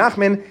 Amar Rav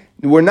Nachman,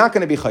 we're not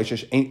going to be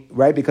chayshish,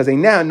 right? Because a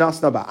na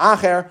nasna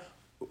ba'acher,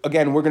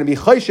 again, we're going to be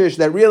chayshish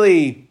that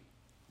really,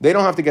 they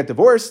don't have to get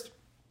divorced.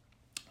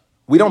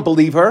 We don't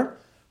believe her.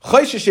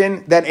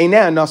 Chayshishin, that a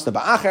na nasna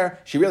ba'acher,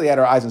 she really had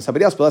her eyes on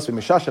somebody else, but let's be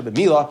mishasha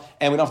b'mila,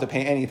 and we don't have to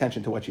pay any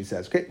attention to what she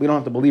says. Okay, we don't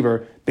have to believe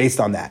her based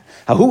on that.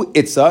 Hahu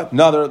itza,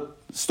 another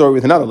story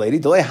with another lady.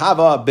 Delay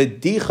hava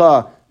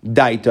bedicha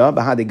daita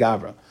bahadi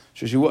gavra.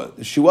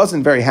 She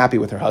wasn't very happy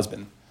with her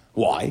husband.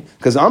 Why?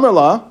 Because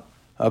Amrullah,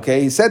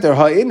 okay, he said to her,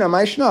 Ha'idna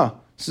ma'ishna.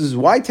 This is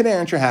why today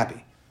aren't you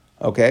happy?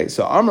 Okay,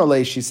 so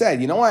Amrullah, she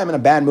said, you know why I'm in a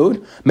bad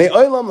mood? Me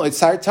oilam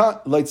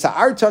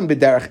loitzartan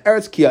b'derech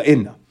eretz ki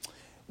ha'inna.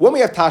 When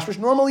we have tashmish,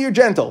 normally you're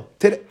gentle.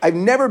 I've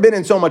never been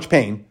in so much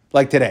pain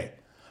like today.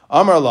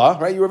 Amrullah,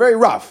 right? You were very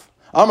rough.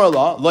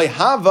 Amrullah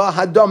loihava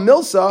hadam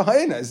milsa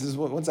ha'inna. This is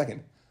 1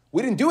 second.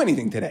 We didn't do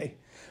anything today.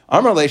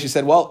 Amrullah, she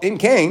said, well, in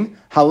Cain,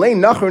 halei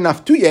nachur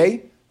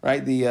naftuye,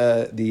 right?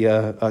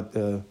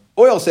 The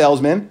oil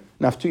salesman,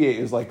 naftuye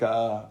is like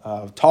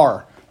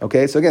tar.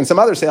 Okay, so again, some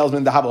other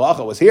salesman, the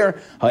Havalacha was here.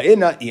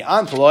 Nachman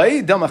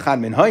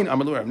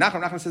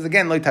says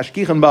again,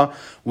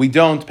 we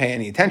don't pay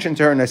any attention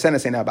to her. We're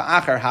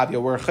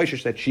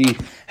chayshish that she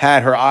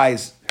had her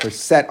eyes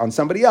set on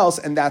somebody else,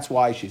 and that's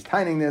why she's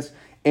tining this,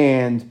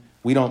 and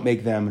we don't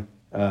make them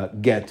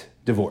get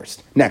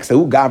divorced. Next,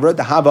 Gavra,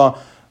 the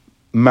Hava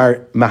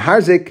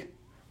Maharzik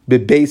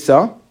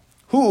Bebesa,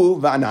 Hu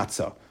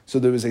Vanatza. So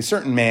there was a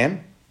certain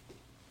man,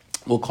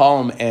 we'll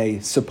call him a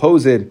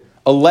supposed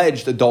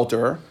alleged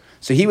adulterer.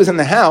 So he was in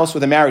the house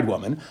with a married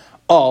woman.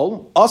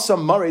 Al Asa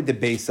Mare de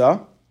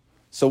Besa.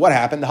 So what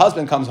happened? The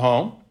husband comes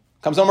home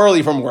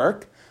early from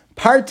work.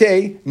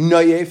 Parte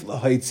Noyef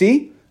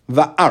Lahaitzi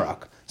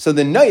Va'arak. So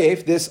the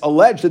Noyef, this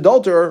alleged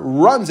adulterer,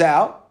 runs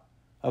out.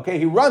 Okay,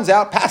 he runs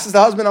out, passes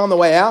the husband on the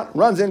way out,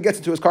 runs in, gets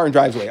into his car and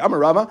drives away. Amar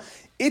Rava,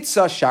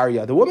 Itza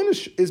Sharia. The woman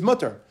is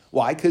mutter.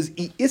 Why? Because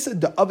Isa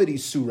Da'avadi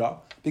Surah.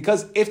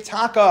 Because if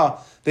Taka,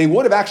 they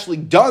would have actually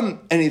done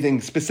anything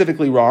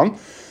specifically wrong,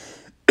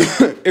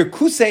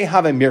 Irkuse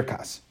have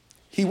mirkas.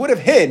 He would have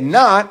hid,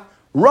 not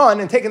run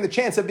and taken the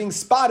chance of being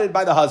spotted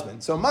by the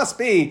husband. So it must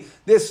be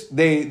this,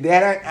 they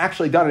hadn't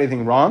actually done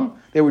anything wrong.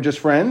 They were just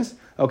friends,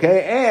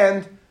 okay?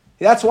 And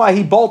that's why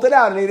he bolted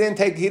out and he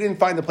didn't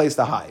find a place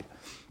to hide.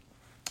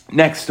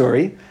 Next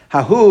story.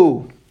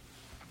 Hahu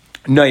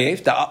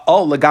Noyef,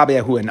 all Lagabe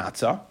Ahu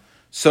Enatza.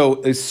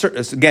 So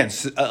again,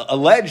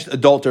 alleged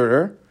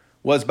adulterer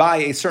was by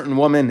a certain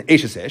woman,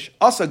 Eshesesh,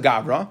 Asa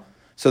Gavra.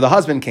 So the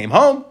husband came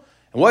home,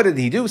 and what did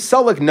he do?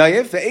 Salak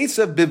Nayef,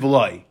 Esav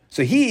Bivloi.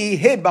 So he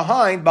hid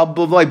behind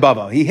Bivloi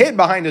Baba. He hid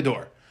behind the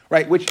door,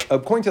 right? Which,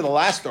 according to the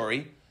last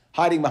story,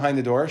 hiding behind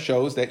the door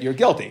shows that you're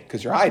guilty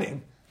because you're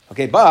hiding.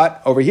 Okay,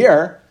 but over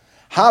here,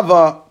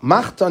 Hava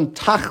Machtan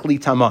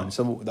Tachli Taman.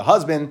 So the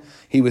husband,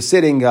 he was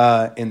sitting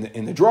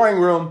in the drawing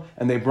room,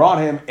 and they brought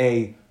him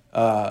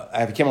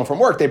after he came home from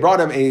work, they brought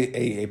him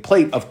a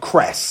plate of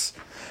cress.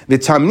 The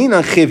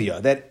Tamnina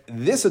Chivya, that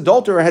this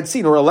adulterer had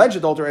seen, or alleged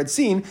adulterer had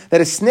seen, that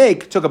a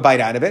snake took a bite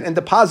out of it and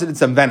deposited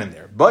some venom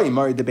there.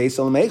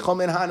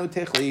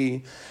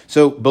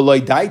 So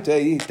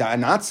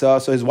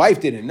his wife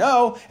didn't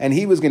know, and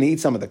he was going to eat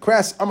some of the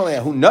cress.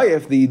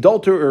 The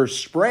adulterer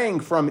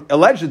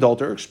alleged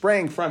adulterer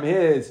sprang from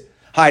his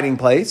hiding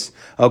place.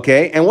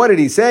 Okay, and what did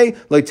he say?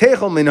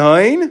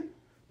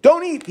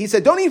 Don't eat. He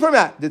said, don't eat from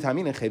that. The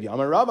Tamnina Chivya,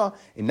 Amar Rava,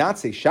 and not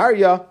say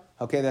Sharia.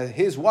 Okay, that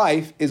his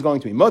wife is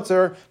going to be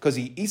mutzer because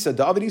he isa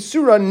Davidi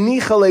surah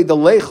nichale de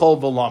lechol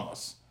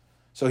velamos.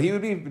 So he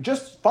would be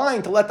just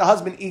fine to let the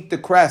husband eat the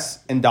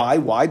cress and die.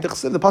 Why? The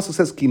pasuk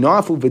says,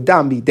 "Kinafu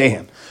v'dam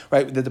bidehem."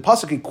 Right? The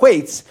pasuk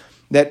equates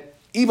that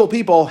evil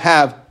people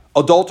have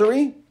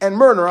adultery and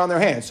murder on their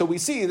hands. So we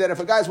see that if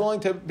a guy's willing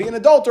to be an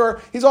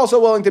adulterer, he's also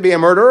willing to be a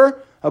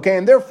murderer. Okay,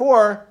 and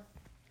therefore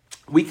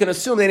we can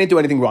assume they didn't do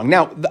anything wrong.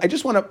 Now, I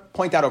just want to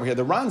point out over here,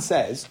 the Ran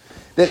says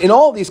that in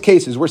all these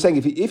cases, we're saying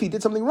if he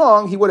did something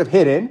wrong, he would have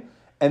hidden,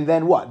 and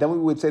then what? Then we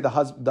would say the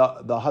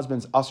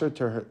husband's usher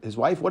to his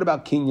wife. What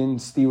about kinyan,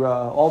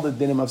 stira, all the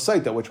dinim of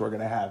saita, which we're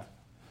going to have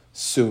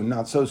soon,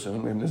 not so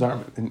soon.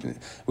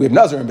 We have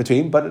nazar in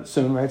between, but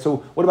soon, right? So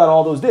what about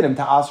all those dinim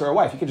to asr a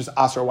wife? You can just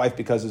asr a wife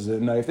because there's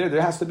a knife there.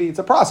 There has to be, it's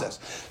a process.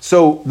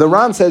 So the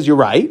Ran says you're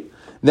right,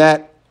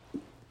 that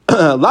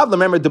lav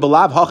lemember de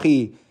belav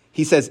hachi,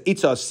 he says,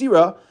 Itza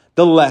Sira,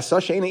 the lesser,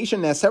 Shayna Isha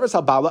Neseres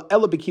Habala,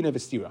 Ella Bikina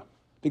Vestira.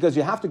 Because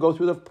you have to go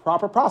through the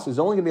proper process. It's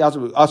only going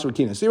to be Asr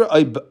Kina Sira,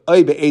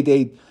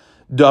 Be'ede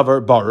Dover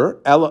Barer,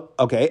 Ella,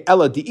 okay,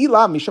 Ella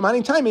Di'ila,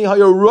 Mishamani Taimi,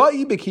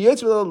 Hayaroi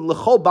Bikiyetz,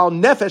 Lechol Bal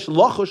Nefesh,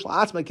 Lochush,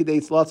 La'atzma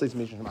Kidei Tzlatzis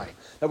Mishamani.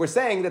 That we're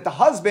saying that the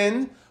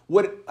husband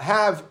would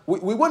have,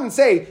 we wouldn't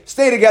say,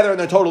 stay together and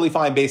they're totally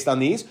fine based on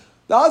these.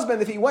 The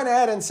husband, if he went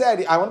ahead and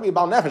said, I want to be a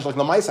Baal Nefesh, like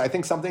Lamaisa, I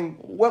think something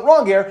went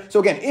wrong here. So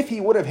again, if he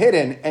would have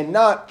hidden and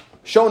not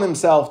shown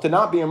himself to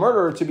not be a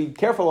murderer, to be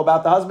careful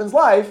about the husband's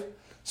life,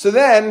 so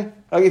then,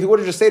 like, if he would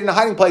have just stayed in a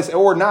hiding place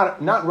or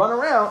not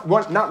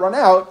run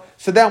out,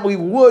 so that we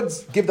would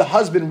give the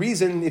husband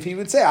reason if he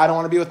would say, I don't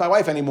want to be with my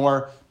wife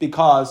anymore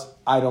because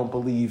I don't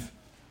believe,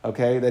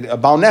 okay, that a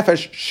Baal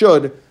Nefesh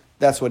should,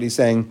 that's what he's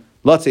saying,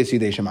 let's say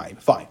Sidei Shemayim.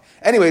 Fine.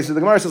 Anyway, so the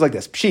Gemara says like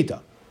this, Pshita.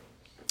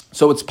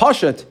 So it's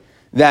Pashat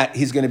that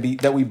he's going to be,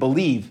 that we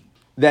believe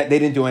that they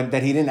didn't do it,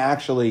 that he didn't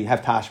actually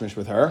have tashmish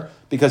with her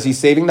because he's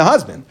saving the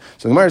husband.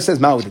 So the Gemara says,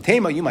 Ma'u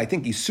Tema, you might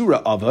think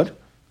Isura Avad,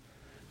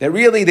 that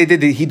really they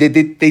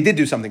did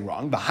do something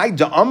wrong. The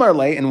Haida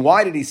Amarle, and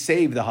why did he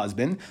save the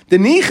husband? The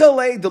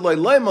Nichale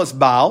Deloilemos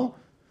Baal,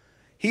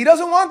 he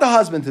doesn't want the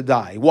husband to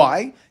die.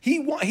 Why?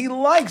 He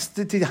likes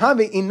to have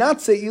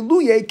inatse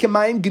iluye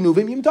kemayim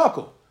genuvim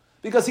yimtaku,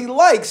 because he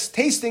likes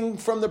tasting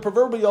from the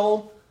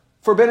proverbial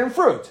forbidden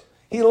fruit.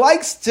 He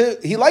likes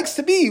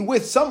to be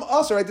with some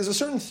usher, right? There's a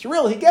certain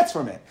thrill he gets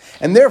from it.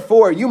 And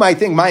therefore, you might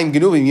think, Mayim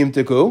Genuvim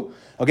Yimtaku.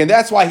 Okay,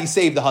 that's why he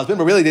saved the husband,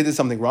 but really they did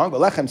something wrong.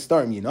 But Lechem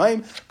Starim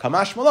Yinaim,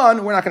 Kamash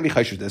Malan, we're not going to be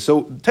chayshish this.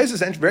 So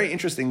Taisus very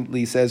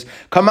interestingly says,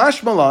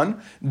 Kamash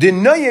Malan,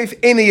 Dinayef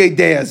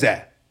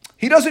Eneyedeyazeh.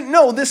 He doesn't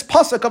know this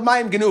pasuk of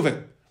Mayim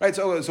Genuvim. Right,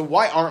 so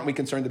why aren't we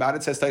concerned about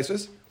it? Says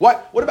Taisus.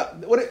 What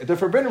about the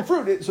forbidden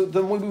fruit? So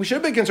then we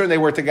should be concerned they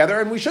were together,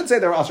 and we should say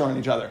they're usher on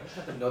each other. You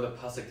have to know the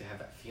pasuk to have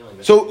that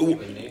feeling.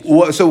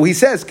 So he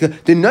says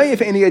the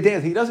nayif any idea.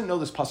 He doesn't know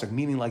this pasuk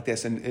meaning like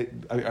this,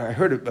 and I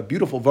heard a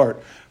beautiful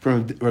vart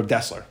from Reb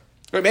Dessler.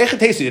 Reb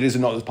Echatesi doesn't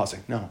know this pasuk.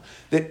 No,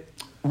 that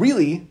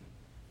really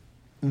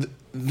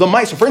the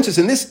mice. For instance,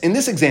 in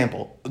this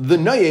example, the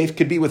nayif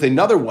could be with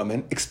another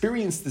woman,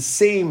 experience the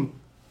same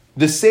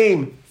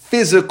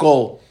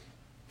physical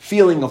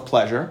feeling of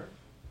pleasure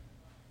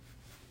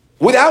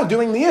without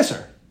doing the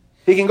Isser.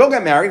 He can go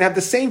get married and have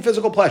the same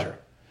physical pleasure.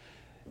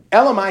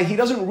 Elamai, he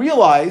doesn't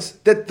realize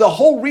that the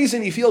whole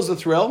reason he feels the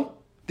thrill,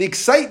 the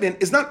excitement,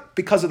 is not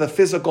because of the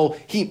physical,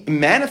 he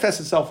manifests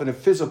itself in a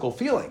physical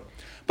feeling.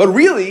 But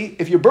really,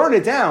 if you burn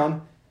it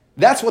down,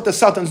 that's what the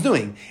Satan's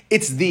doing.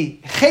 It's the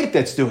chet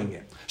that's doing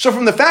it. So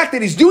from the fact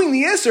that he's doing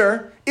the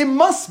Isser, it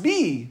must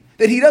be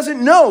that he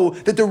doesn't know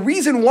that the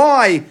reason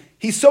why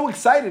he's so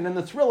excited and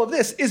the thrill of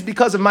this is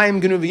because of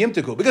Mayim Genuv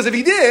Yimtiku. Because if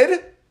he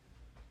did,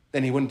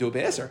 then he wouldn't do a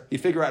be'eser.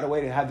 He'd figure out a way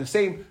to have the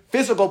same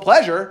physical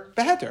pleasure,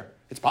 beheter.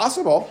 It's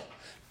possible.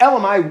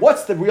 Elamai,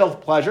 what's the real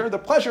pleasure? The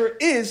pleasure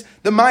is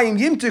the Mayim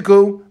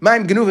Yimtiku,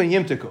 Mayim Genuv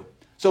Yimtiku.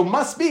 So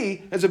must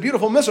be, there's a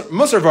beautiful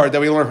Musar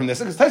that we learn from this.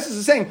 Because Taisus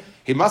is saying,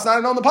 he must not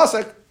have known the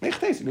pasuk.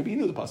 Maybe he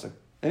knew the pasuk,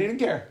 and he didn't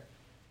care.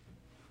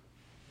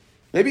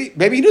 Maybe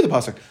he knew the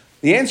pasuk.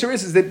 The answer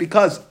is that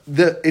because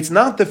it's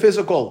not the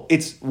physical,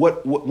 it's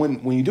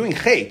when you're doing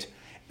chait,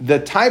 the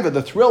taiva,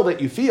 the thrill that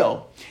you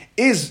feel,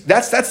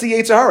 that's the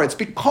Yetzer Hara. It's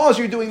because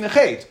you're doing the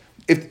chait.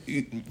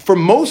 For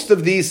most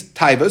of these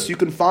taivas, you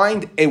can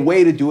find a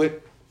way to do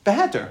it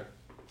beheter.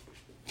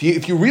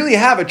 If you really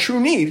have a true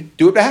need,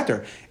 do it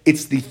beheter.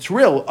 It's the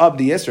thrill of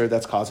the Yisr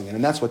that's causing it,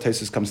 and that's what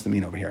Taisus comes to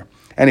mean over here.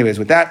 Anyways,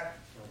 with that,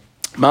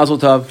 Mazel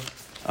Tov.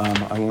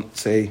 I won't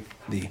say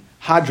the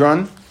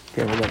Hadron.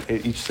 Okay, we'll let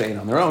each say it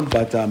on their own,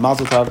 but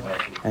Mazel Tov,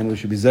 and we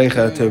should be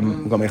Zeicha to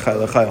Gomei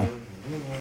Chayil.